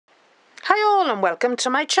Hi all and welcome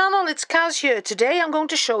to my channel. It's Kaz here. Today I'm going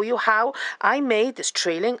to show you how I made this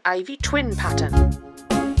trailing ivy twin pattern.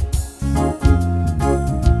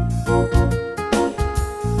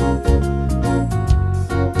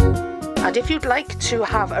 And if you'd like to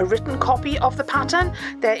have a written copy of the pattern,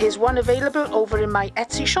 there is one available over in my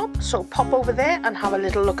Etsy shop, so pop over there and have a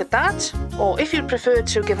little look at that. Or if you'd prefer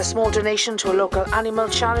to give a small donation to a local animal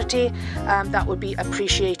charity, that would be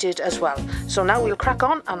appreciated as well. So now we'll crack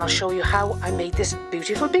on and I'll show you how I made this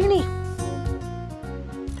beautiful beanie.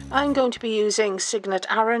 I'm going to be using Signet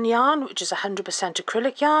Aran yarn, which is 100%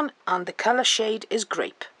 acrylic yarn, and the colour shade is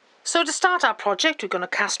grape. So to start our project, we're going to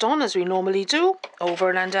cast on as we normally do,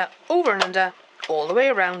 over and under, all the way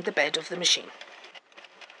around the bed of the machine.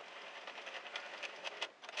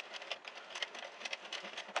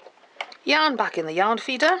 Yarn back in the yarn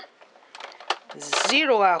feeder,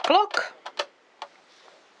 0 hour clock,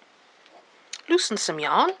 loosen some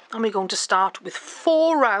yarn, and we're going to start with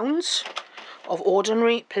 4 rounds of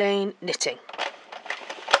ordinary plain knitting.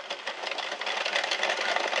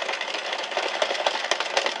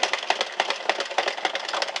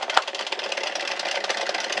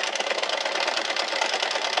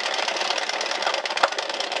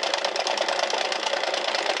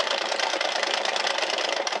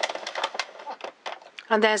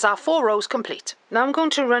 And there's our 4 rows complete. Now I'm going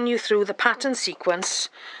to run you through the pattern sequence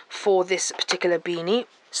for this particular beanie.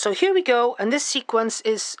 So here we go, and this sequence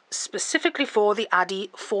is specifically for the Addi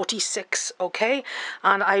 46, okay?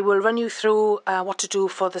 And I will run you through what to do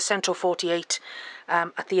for the Sentro 48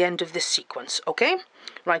 at the end of this sequence, okay?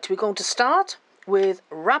 Right, we're going to start with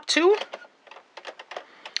wrap 2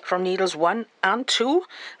 from needles 1 and 2,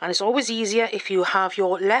 and it's always easier if you have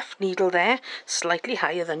your left needle there slightly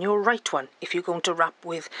higher than your right one if you're going to wrap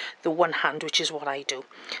with the one hand, which is what I do.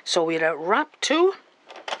 So we'll wrap 2,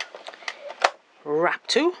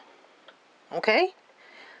 okay,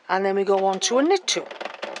 and then we go on to a knit 2,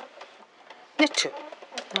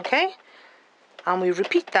 okay, and we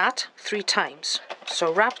repeat that 3 times.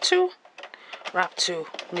 So wrap 2,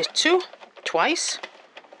 knit 2 twice,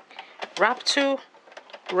 wrap 2,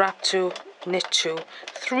 knit 2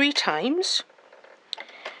 3 times,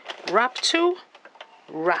 wrap 2,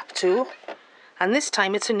 and this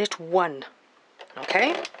time it's a knit 1,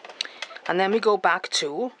 okay, and then we go back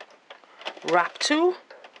to wrap 2,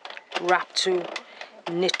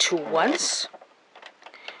 knit 2 once,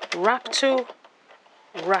 wrap 2,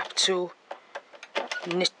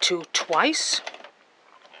 knit 2 twice,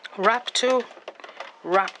 wrap 2,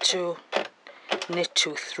 knit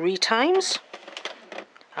 2 3 times,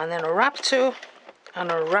 and then a wrap 2 and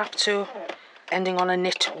a wrap 2, ending on a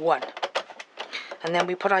knit 1. And then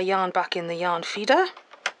we put our yarn back in the yarn feeder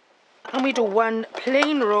and we do 1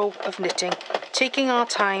 plain row of knitting, taking our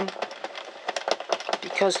time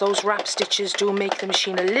because those wrap stitches do make the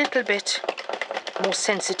machine a little bit more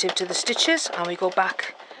sensitive to the stitches. And we go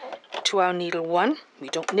back to our needle 1, we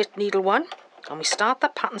don't knit needle 1, and we start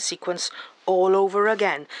that pattern sequence all over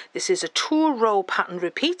again. This is a 2-row pattern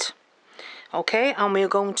repeat. Okay, and we're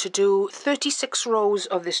going to do 36 rows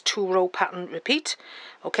of this 2-row pattern repeat.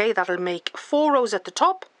 Okay, that'll make 4 rows at the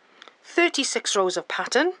top, 36 rows of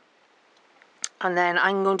pattern, and then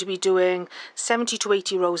I'm going to be doing 70 to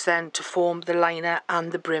 80 rows then to form the liner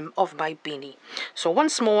and the brim of my beanie. So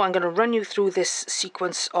once more, I'm going to run you through this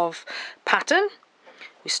sequence of pattern.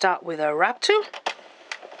 We start with a wrap 2,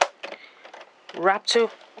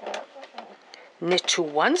 knit 2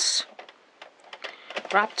 once,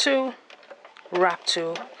 wrap 2,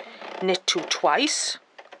 knit 2 twice,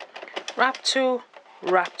 wrap 2,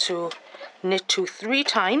 knit 2 3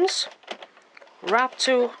 times, wrap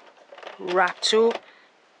 2,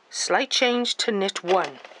 slight change to knit 1,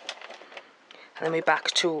 and then we're back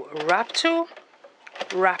to wrap 2,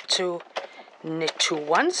 knit 2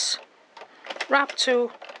 once, wrap 2,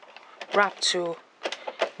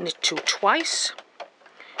 knit 2 twice,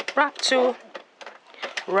 wrap 2,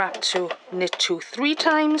 knit 2 3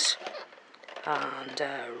 times, and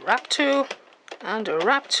wrap 2 and a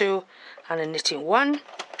wrap 2 and a knitting 1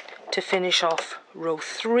 to finish off row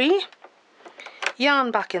 3.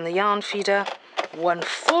 Yarn back in the yarn feeder, 1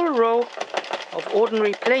 full row of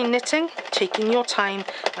ordinary plain knitting, taking your time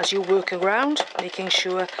as you work around, making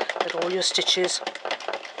sure that all your stitches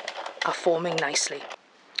are forming nicely.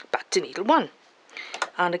 Back to needle 1,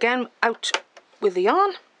 and again out with the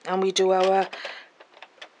yarn, and we do our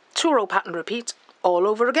 2-row pattern repeat all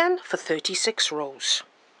over again for 36 rows.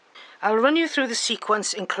 I'll run you through the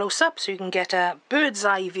sequence in close-up so you can get a bird's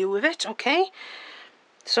eye view of it, okay?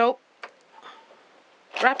 So,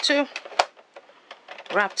 wrap 2,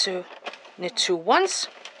 knit 2 once,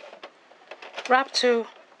 wrap 2,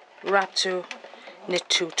 wrap 2, knit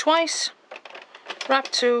 2 twice,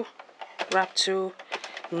 wrap 2,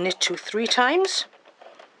 knit 2 3 times,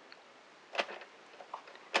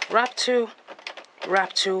 wrap 2,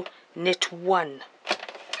 knit 1,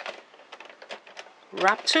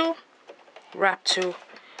 wrap 2,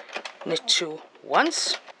 knit 2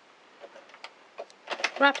 once,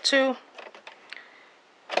 wrap 2,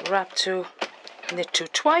 knit 2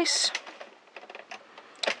 twice,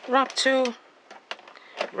 wrap 2,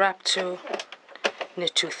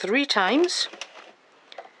 knit 2 3 times,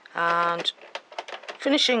 and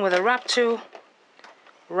finishing with a wrap 2,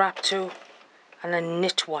 and then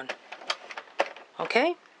knit 1.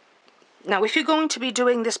 Okay, now if you're going to be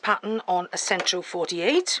doing this pattern on a Sentro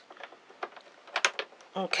 48,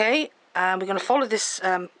 okay, we're going to follow this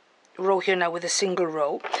row here now with a single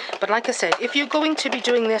row. But like I said, if you're going to be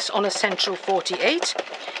doing this on a Sentro 48,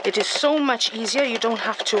 it is so much easier. You don't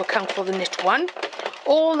have to account for the knit 1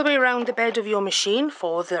 all the way around the bed of your machine.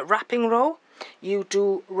 For the wrapping row, you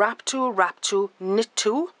do wrap 2, knit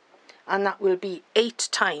 2, and that will be 8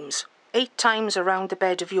 times. 8 times around the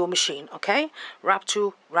bed of your machine, okay? Wrap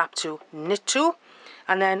 2, knit 2,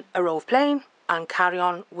 and then a row of plain, and carry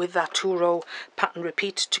on with that 2-row pattern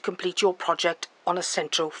repeat to complete your project on a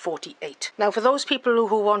Sentro 48. Now for those people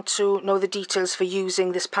who want to know the details for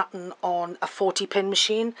using this pattern on a 40-pin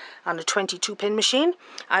machine and a 22-pin machine,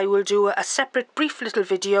 I will do a separate brief little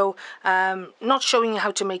video, not showing you how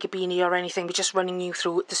to make a beanie or anything, but just running you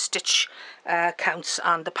through the stitch counts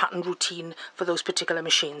and the pattern routine for those particular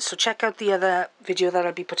machines. So check out the other video that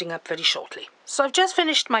I'll be putting up very shortly. So I've just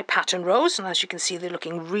finished my pattern rows, and as you can see they're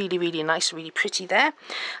looking really, really nice, really pretty there.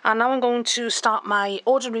 And now I'm going to start my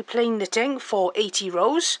ordinary plain knitting for 80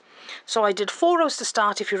 rows. So I did 4 rows to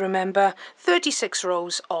start, if you remember, 36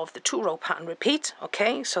 rows of the 2-row pattern repeat.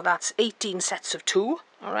 Okay, so that's 18 sets of 2,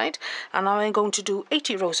 all right. And now I'm going to do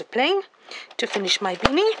 80 rows of plain to finish my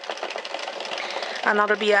beanie. And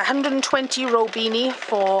that'll be a 120 row beanie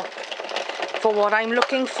for what I'm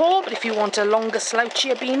looking for. But if you want a longer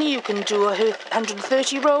slouchier beanie, you can do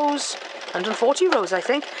 130 rows, 140 rows I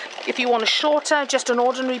think. If you want a shorter, just an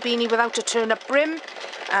ordinary beanie without a turn-up brim,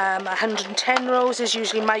 110 rows is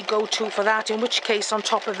usually my go-to for that, in which case on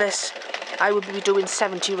top of this I would be doing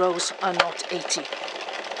 70 rows and not 80.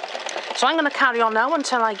 So I'm going to carry on now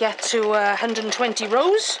until I get to 120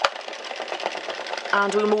 rows,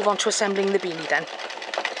 and we'll move on to assembling the beanie then.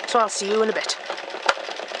 So I'll see you in a bit.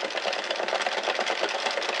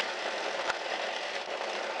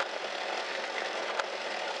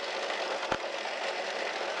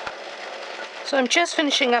 So I'm just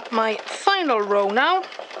finishing up my final row now.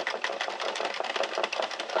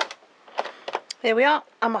 There we are,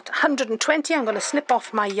 I'm at 120. I'm going to snip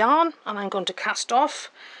off my yarn and I'm going to cast off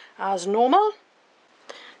as normal.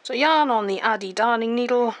 So yarn on the Addi darning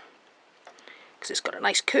needle, because it's got a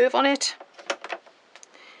nice curve on it.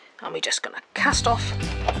 And we're just going to cast off.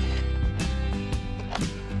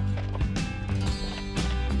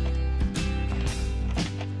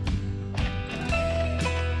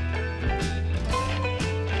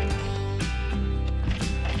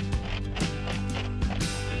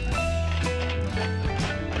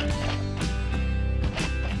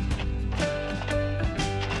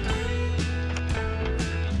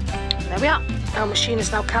 There we are, our machine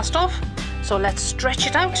is now cast off, so let's stretch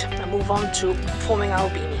it out and move on to forming our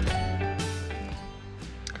beanie.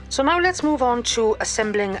 So now let's move on to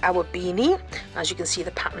assembling our beanie. As you can see,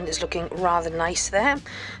 the pattern is looking rather nice there.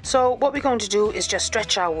 So what we're going to do is just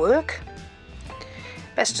stretch our work.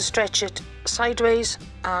 Best to stretch it sideways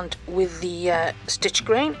and with the stitch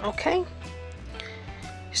grain, okay?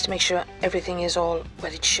 Just to make sure everything is all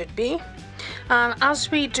where it should be. And as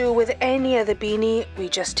we do with any other beanie, we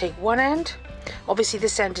just take one end. Obviously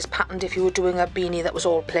this end is patterned. If you were doing a beanie that was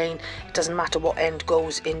all plain, it doesn't matter what end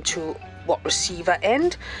goes into what receiver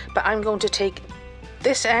end, but I'm going to take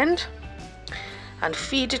this end and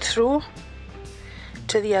feed it through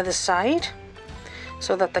to the other side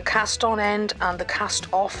so that the cast on end and the cast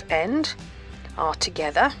off end are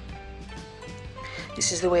together.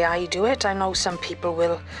 This is the way I do it. I know some people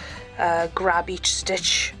will grab each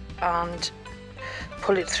stitch and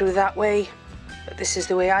pull it through that way, but this is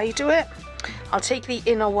the way I do it. I'll take the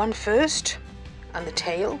inner one first and the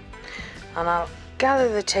tail, and I'll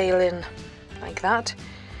gather the tail in like that,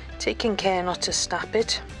 taking care not to snap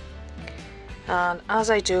it. And as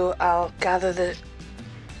I do, I'll gather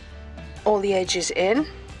all the edges in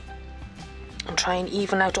and try and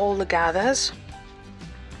even out all the gathers.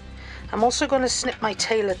 I'm also going to snip my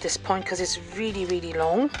tail at this point because it's really, really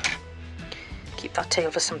long. Keep that tail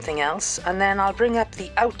for something else, and then I'll bring up the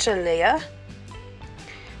outer layer,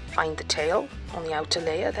 find the tail, on the outer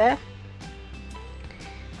layer there,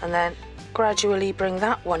 and then gradually bring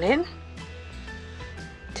that one in,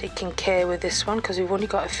 taking care with this one because we've only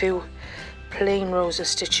got a few plain rows of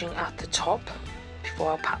stitching at the top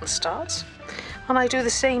before our pattern starts. And I do the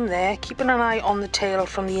same there, keeping an eye on the tail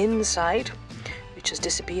from the inside, which has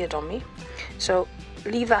disappeared on me, so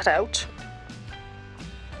leave that out,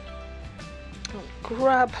 and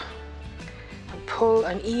grab and pull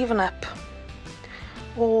and even up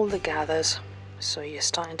all the gathers, so you're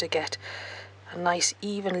starting to get a nice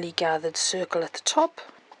evenly gathered circle at the top.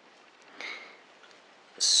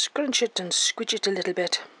 Scrunch it and squidge it a little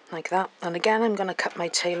bit like that, and again I'm going to cut my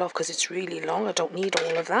tail off because it's really long. I don't need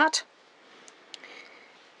all of that.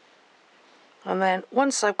 And then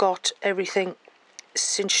once I've got everything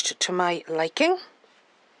cinched to my liking,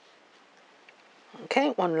 okay,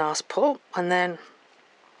 one last pull, and then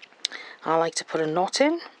I like to put a knot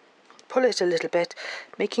in. Pull it a little bit,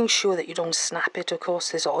 making sure that you don't snap it. Of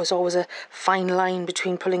course, there's always a fine line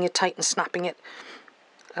between pulling it tight and snapping it.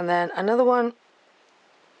 And then another one,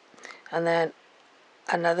 and then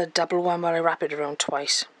another double one where I wrap it around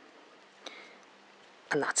twice,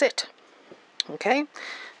 and that's it. Okay,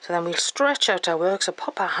 so then we'll stretch out our work, so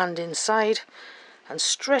pop our hand inside and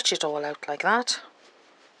stretch it all out like that.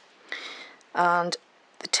 And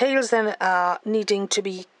the tails then are needing to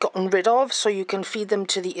be gotten rid of so you can feed them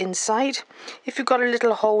to the inside. If you've got a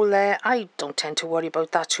little hole there, I don't tend to worry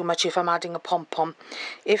about that too much if I'm adding a pom-pom.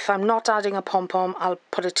 If I'm not adding a pom-pom, I'll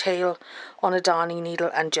put a tail on a darning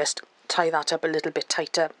needle and just tie that up a little bit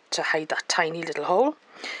tighter to hide that tiny little hole.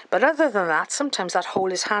 But other than that, sometimes that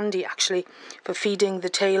hole is handy actually for feeding the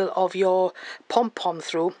tail of your pom-pom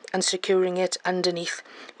through and securing it underneath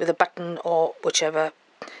with a button or whichever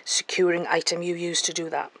securing item you use to do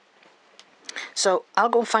that. So I'll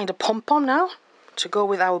go and find a pom-pom now to go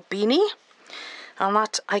with our beanie, and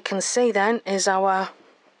that I can say then is our,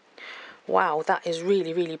 wow, that is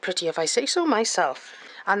really pretty if I say so myself.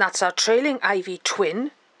 And that's our trailing ivy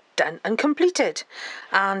twin done and completed.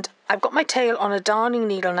 And I've got my tail on a darning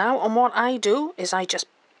needle now, and what I do is I just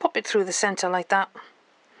pop it through the center like that.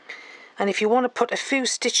 And if you want to put a few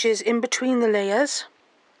stitches in between the layers,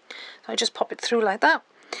 I just pop it through like that.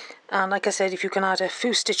 And like I said, if you can add a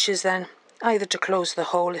few stitches then, either to close the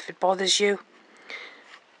hole if it bothers you,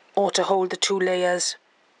 or to hold the two layers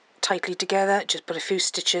tightly together, just put a few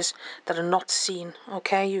stitches that are not seen.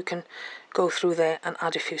 Okay, you can go through there and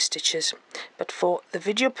add a few stitches. But for the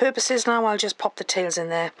video purposes now, I'll just pop the tails in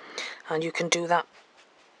there, and you can do that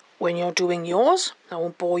when you're doing yours. I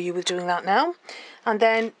won't bore you with doing that now. And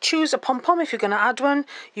then choose a pom-pom if you're going to add one.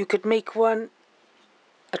 You could make one,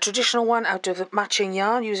 a traditional one, out of matching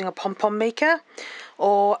yarn using a pom-pom maker,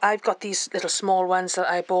 or I've got these little small ones that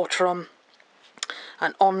I bought from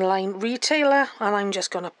an online retailer, and I'm just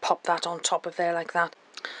going to pop that on top of there like that.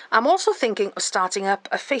 I'm also thinking of starting up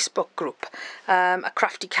a Facebook group, a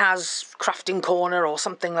Crafty Kaz crafting corner or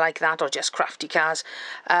something like that, or just Crafty Kaz.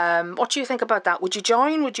 What do you think about that? Would you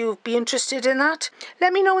join? Would you be interested in that?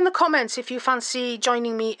 Let me know in the comments if you fancy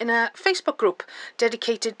joining me in a Facebook group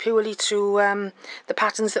dedicated purely to the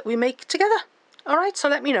patterns that we make together. Alright, so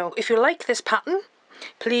let me know. If you like this pattern,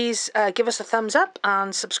 please give us a thumbs up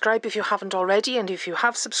and subscribe if you haven't already, and if you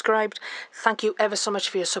have subscribed, thank you ever so much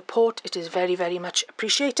for your support. It is very much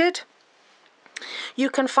appreciated. You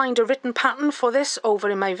can find a written pattern for this over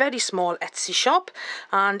in my very small Etsy shop,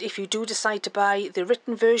 and if you do decide to buy the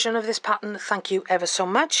written version of this pattern, thank you ever so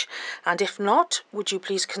much. And if not, would you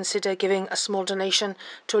please consider giving a small donation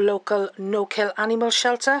to a local no-kill animal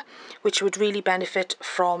shelter, which would really benefit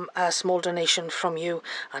from a small donation from you,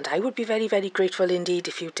 and I would be very grateful indeed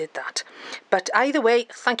if you did that. But either way,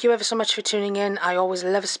 thank you ever so much for tuning in. I always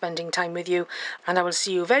love spending time with you, and I will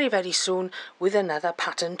see you very soon with another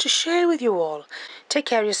pattern to share with you all. Take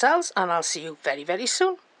care of yourselves, and I'll see you very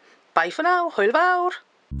soon. Bye for now. Hwyl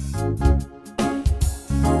fawr.